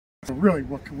So really,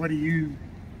 what do you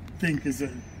think is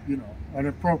an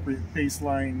appropriate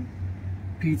baseline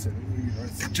pizza?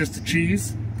 Is it just the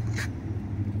cheese,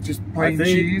 just plain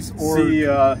cheese, or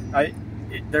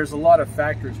there's a lot of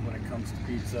factors when it comes to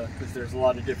pizza because there's a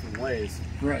lot of different ways.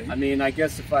 Right. I mean, I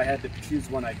guess if I had to choose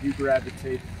one, I do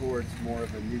gravitate towards more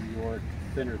of a New York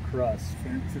thinner crust.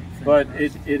 But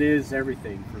it is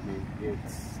everything for me.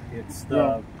 It's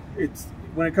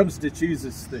when it comes to cheese,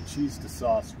 it's the cheese to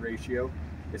sauce ratio.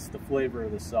 It's the flavor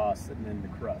of the sauce and then the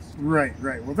crust. Right.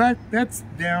 Well, that's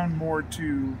down more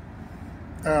to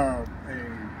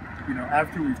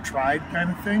after we've tried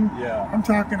kind of thing. Yeah. I'm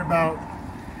talking about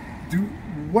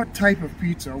what type of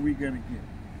pizza are we gonna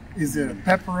get? Is it a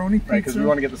pepperoni pizza? Right, because we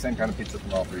want to get the same kind of pizza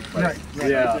from all three places. Right.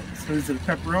 Yeah. So is it a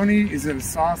pepperoni? Is it a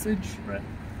sausage? Right.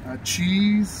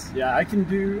 Cheese? Yeah, I can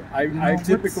do. I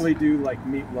typically do like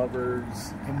meat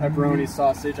lovers, pepperoni,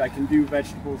 sausage. I can do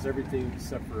vegetables, everything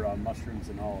except for mushrooms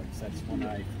and olives. That's when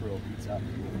I throw a pizza out.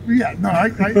 Yeah, no, I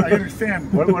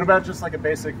understand. What about just like a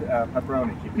basic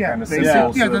pepperoni? Keep it kind of basic.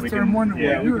 simple. Yeah, so that's what I'm wondering.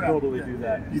 Yeah, we can totally do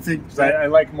that. You think? I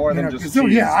like more than just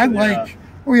cheese. Yeah, I like.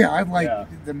 Oh yeah, I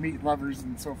like the meat lovers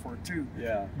and so forth too.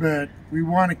 Yeah. But we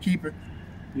want to keep it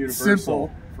universal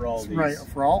simple for all these. Right,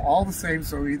 for all the same.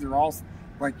 So either all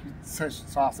like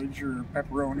sausage or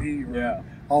pepperoni or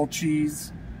all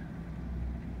cheese.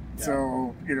 Yeah.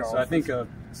 So So I think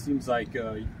seems like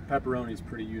pepperoni is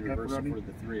pretty universal for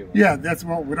the three of us. Yeah, that's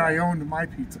when I owned my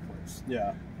pizza place.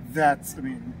 Yeah.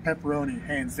 Pepperoni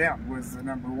hands down was the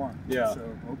number one. Yeah. So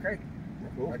okay.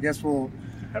 Cool. I guess we'll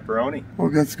pepperoni.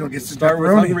 Well, let's go get some Start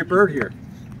pepperoni. with Hungry Bird here.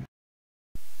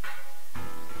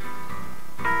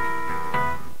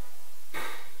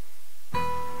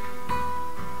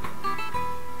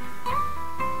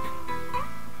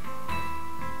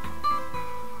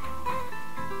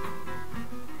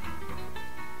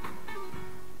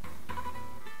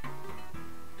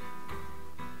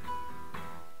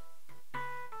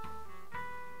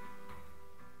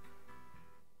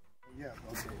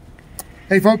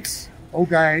 Hey folks, Old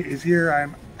Guy is here.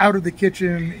 I'm out of the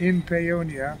kitchen in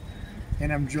Paonia,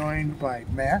 and I'm joined by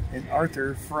Matt and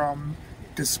Arthur from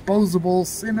Disposable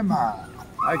Cinema.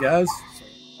 Hi guys.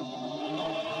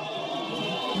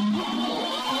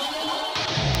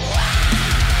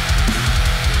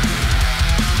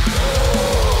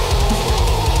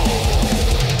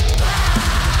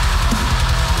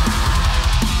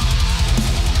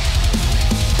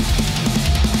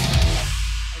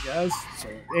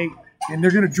 Hey, and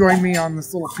they're going to join me on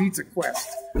this little pizza quest.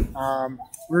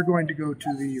 We're going to go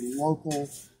to the local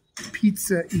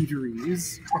pizza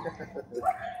eateries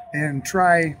and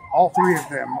try all three of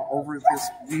them over this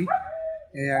week.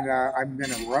 And I'm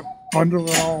going to bundle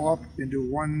it all up into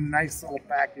one nice little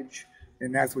package,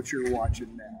 and that's what you're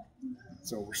watching now.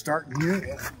 So we're starting here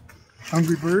at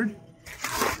Hungry Bird.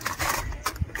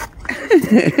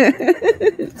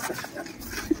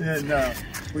 And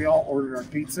we all ordered our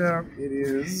pizza. It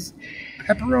is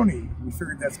pepperoni. We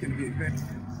figured that's going to be a good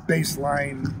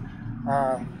baseline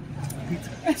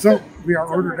pizza. So we are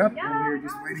ordered up, and we're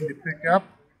just waiting to pick up.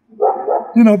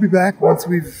 And I'll be back once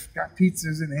we've got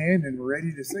pizzas in hand and we're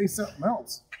ready to say something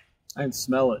else. And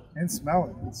smell it. And smell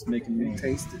it. It's making me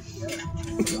taste it.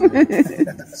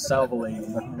 Salivating.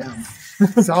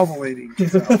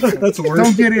 Salivating. That's a word.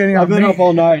 Don't get any on I've been me. up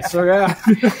all night, so yeah.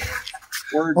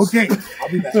 Words. Okay, I'll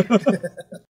be back.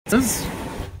 Let's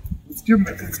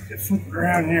flip it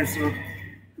around here so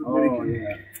everybody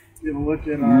can get a look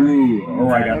at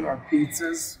our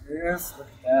pizzas. Yes, look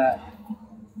at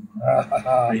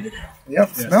that. Yep,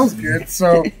 smells good.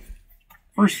 So,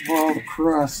 first of all, the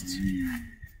crust.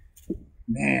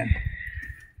 Man,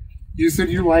 you said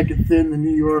you like it thin, the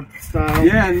New York style.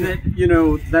 Yeah, and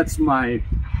that's my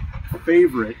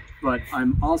favorite. But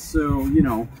I'm also,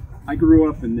 I grew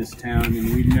up in this town,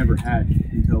 and we never had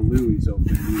until Louis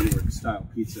opened New York style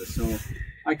pizza. So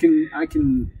I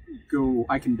can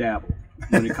dabble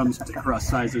when it comes to crust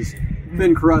sizes.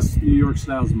 Thin crust New York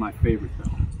style is my favorite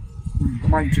though.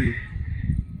 Mine too.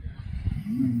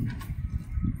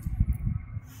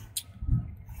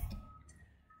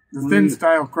 The thin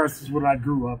style crust is what I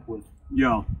grew up with.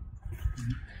 Yeah.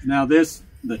 Now the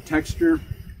texture,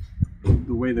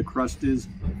 the way the crust is,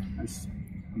 that's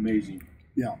amazing.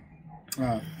 Yeah.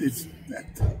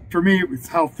 For me, it's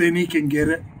how thin he can get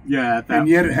it. Yeah. And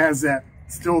yet it has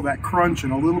still that crunch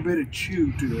and a little bit of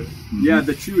chew to it. Yeah,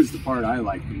 the chew is the part I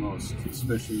like the most,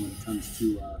 especially when it comes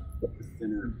to the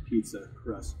thinner pizza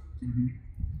crust. Mm-hmm.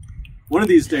 One of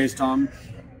these days, Tom,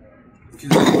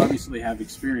 because you obviously have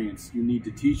experience, you need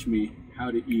to teach me how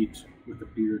to eat with a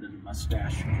beard and a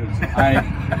mustache, because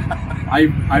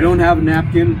I don't have a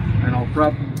napkin, and I'll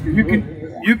probably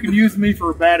You can use me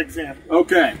for a bad example.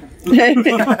 Okay.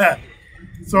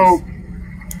 So,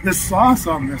 the sauce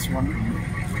on this one.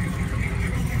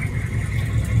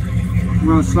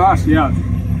 Well, sauce, yeah.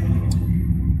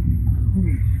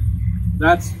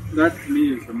 That to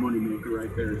me is the moneymaker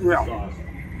right there. Is the sauce.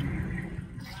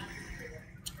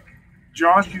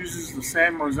 Josh uses the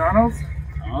San Marzanos.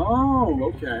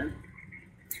 Oh, okay.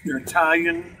 They're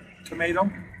Italian tomato.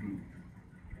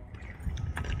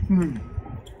 And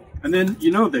then, you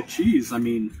know, the cheese, I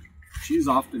mean, cheese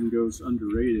often goes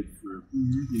underrated for,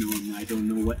 you know, and I don't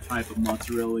know what type of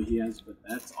mozzarella he has, but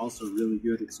that's also really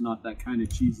good. It's not that kind of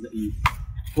cheese that you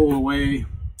pull away.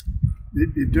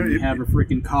 You have a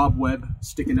freaking cobweb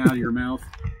sticking out of your mouth.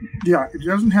 Yeah, it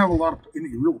doesn't have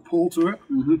any real pull to it,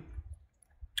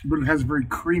 but it has a very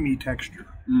creamy texture.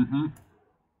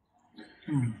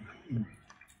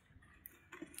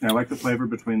 I like the flavor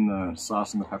between the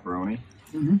sauce and the pepperoni.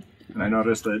 And I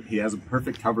noticed that he has a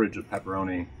perfect coverage of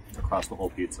pepperoni across the whole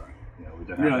pizza. You know, we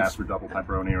didn't have to ask for double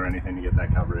pepperoni or anything to get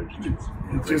that coverage.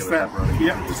 It's just that pepperoni.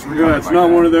 Yeah, it's not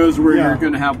one of those where you're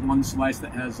going to have one slice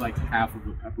that has like half of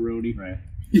a pepperoni. Right.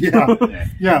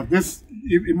 Yeah. This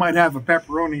it might have half a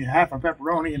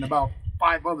pepperoni, and about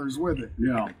 5 others with it.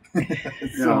 Yeah.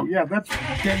 So that's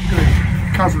getting good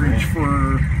coverage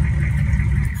for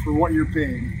what you're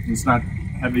paying. It's not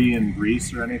heavy in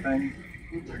grease or anything.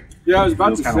 Yeah, I was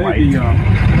about to say the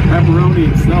pepperoni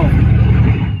itself.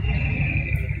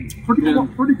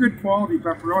 Pretty good quality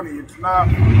pepperoni. It's not.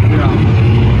 Yeah.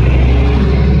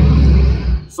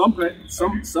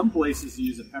 Some places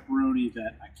use a pepperoni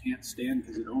that I can't stand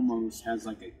because it almost has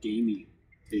like a gamey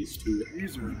taste to it.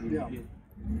 These are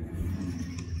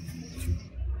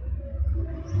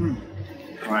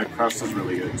My crust is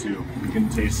really good too. You can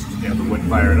taste the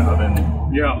wood-fired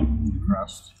oven. Yeah.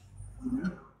 Crust.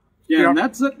 Yeah, and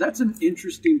that's an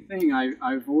interesting thing.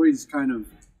 I've always kind of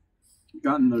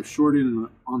gotten the short end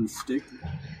on the stick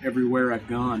everywhere I've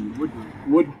gone.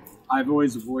 I've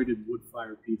always avoided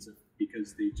wood-fired pizza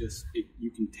because you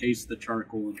can taste the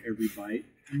charcoal in every bite.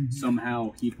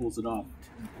 Somehow he pulls it off.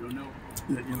 I don't know.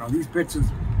 You know, these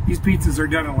pizzas are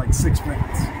done in like 6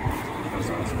 minutes. That's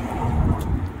awesome.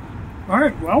 All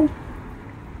right, well.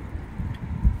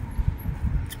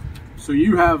 So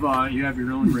you have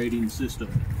your own rating system.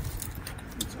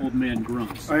 It's Old Man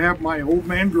Grunts. I have my Old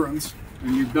Man Grunts.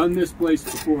 And you've done this place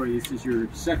before. This is your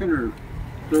second or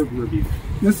third review?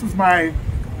 This is my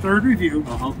third review.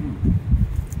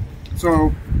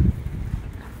 So,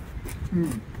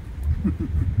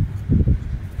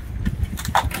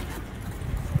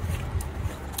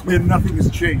 and nothing has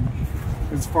changed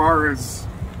as far as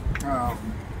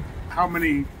how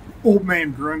many Old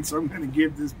Man Grunts I'm going to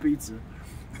give this pizza.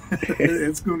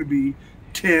 It's going to be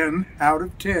 10 out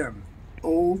of 10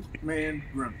 Old Man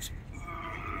Grunts.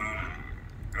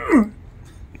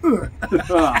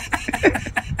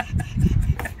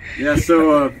 Yeah,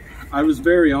 so I was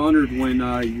very honored when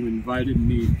you invited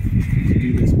me to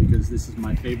do this because this is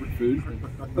my favorite food.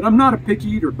 But I'm not a picky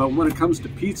eater, but when it comes to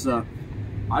pizza,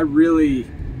 I really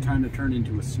kind of turn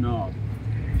into a snob.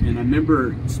 And I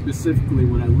remember specifically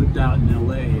when I lived out in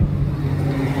LA,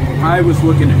 I was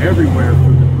looking everywhere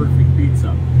for the perfect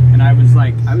pizza. And I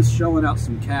was shelling out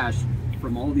some cash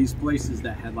from all these places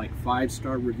that had like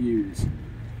 5-star reviews,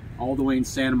 all the way in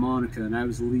Santa Monica, and I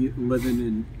was living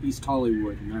in East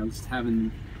Hollywood, and I was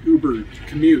having Uber to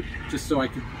commute just so I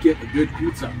could get a good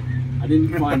pizza. I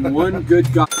didn't find one good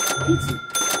pizza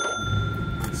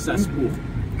cesspool.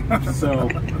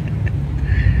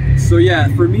 So yeah,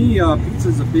 for me,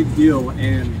 pizza's a big deal,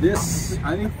 and this,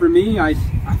 I think for me, I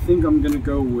think I'm gonna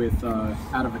go with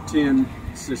out of a 10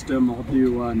 system, I'll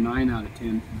do a 9 out of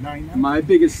 10. My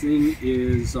biggest thing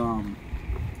is,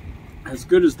 as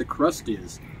good as the crust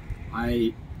is,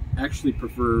 I actually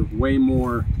prefer way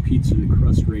more pizza to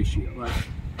crust ratio. But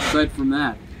aside from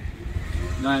that,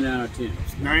 9 out of 10.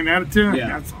 9 out of 10. Yeah.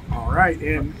 That's all right.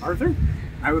 And Arthur?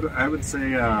 I would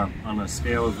say on a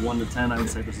scale of 1 to 10, I would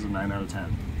say this is a 9 out of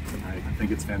 10. I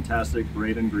think it's fantastic.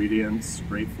 Great ingredients,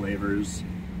 great flavors.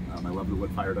 I love the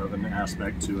wood-fired oven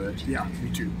aspect to it. Yeah,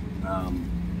 me too.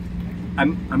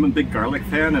 I'm a big garlic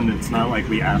fan, and it's not like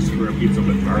we asked for a pizza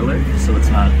with garlic, so it's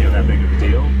not that big of a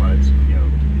deal. But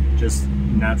just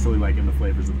naturally, like in the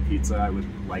flavors of the pizza, I would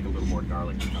like a little more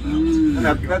garlic to come out.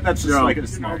 And that's just like a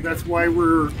small. That's why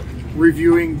we're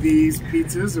reviewing these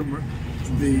pizzas, and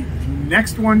the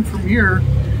next one from here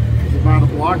is about a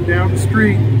block down the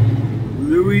street,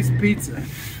 Louis Pizza.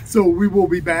 So we will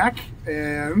be back,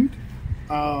 and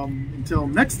until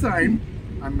next time,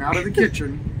 I'm out of the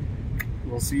kitchen.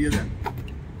 We'll see you then.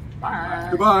 Bye.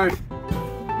 Goodbye.